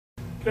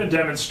I'm going to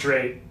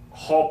demonstrate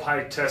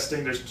HalfHallpike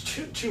testing. There's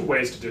two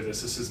ways to do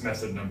this. This is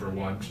method number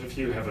one. If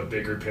you have a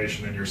bigger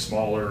patient and you're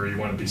smaller, or you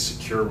want to be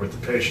secure with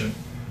the patient,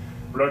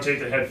 rotate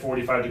the head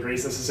 45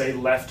 degrees. This is a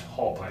left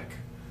HalfHallpike.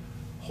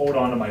 Hold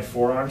on to my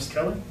forearms,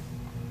 Kelly.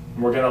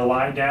 And we're going to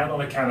lie down on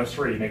the count of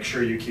 3. Make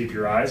sure you keep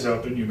your eyes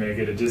open. You may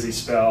get a dizzy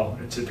spell.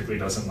 It typically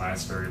doesn't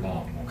last very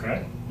long,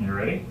 okay? You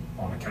ready?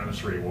 On the count of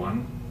 3.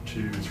 1,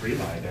 2, 3,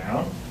 lie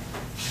down.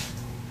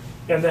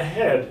 And the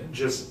head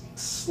just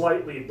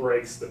slightly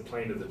breaks the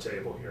plane of the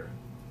table here.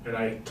 And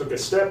I took a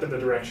step in the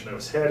direction I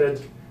was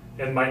headed,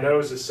 and my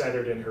nose is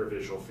centered in her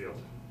visual field.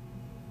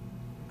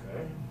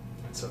 Okay?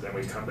 And so then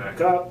we come back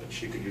up, and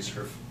she could use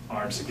her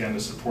arms again to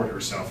support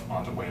herself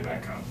on the way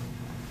back up.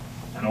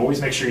 And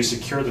always make sure you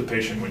secure the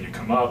patient when you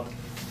come up.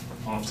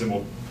 Often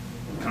we'll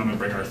come and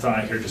bring our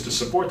thigh here just to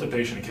support the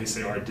patient in case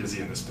they are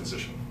dizzy in this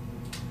position.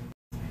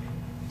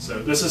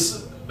 So this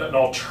is an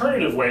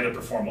alternative way to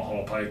perform a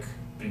HalfHallpike,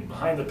 being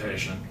behind the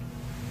patient.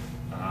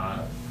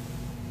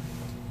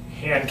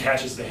 Hand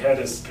catches the head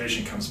as the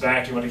patient comes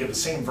back. You want to get the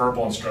same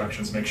verbal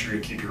instructions. Make sure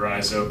you keep your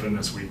eyes open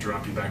as we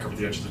drop you back over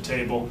the edge of the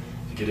table.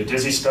 If you get a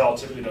dizzy spell, it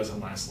typically doesn't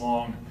last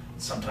long.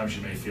 Sometimes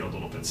you may feel a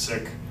little bit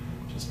sick.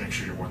 Just make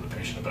sure you warn the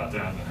patient about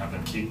that and then have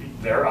them keep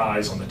their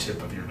eyes on the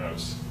tip of your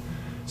nose.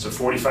 So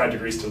 45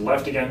 degrees to the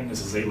left again.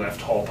 This is a left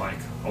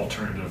HalfHallpike,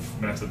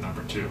 alternative method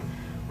number 2.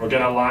 We're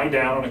going to lie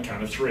down on a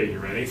count of 3. You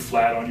ready?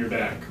 Flat on your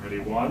back. Ready?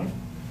 1,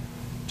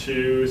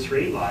 2,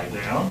 3. Lie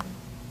down.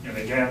 And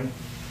again,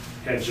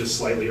 head just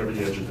slightly over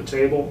the edge of the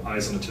table,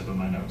 eyes on the tip of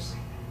my nose.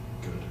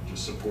 Good.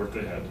 Just support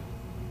the head.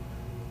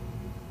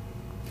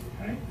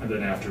 Okay. And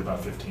then after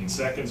about 15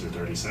 seconds or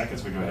 30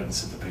 seconds, we go ahead and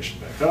sit the patient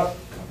back up,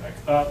 come back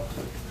up.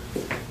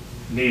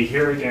 Knee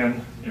here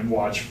again, and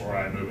watch for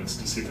eye movements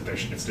to see if the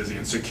patient gets dizzy,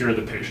 and secure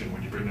the patient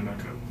when you bring them back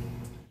up.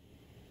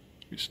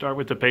 We start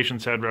with the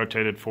patient's head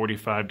rotated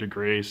 45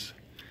 degrees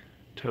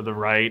to the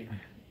right,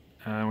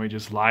 and we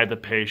just lie the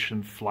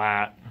patient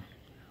flat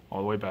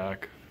all the way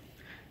back.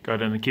 Go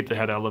ahead and keep the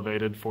head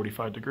elevated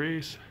 45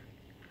 degrees.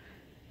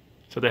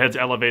 So the head's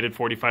elevated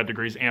 45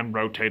 degrees and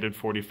rotated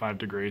 45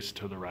 degrees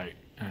to the right,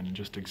 and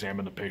just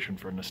examine the patient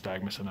for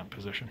nystagmus in that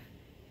position.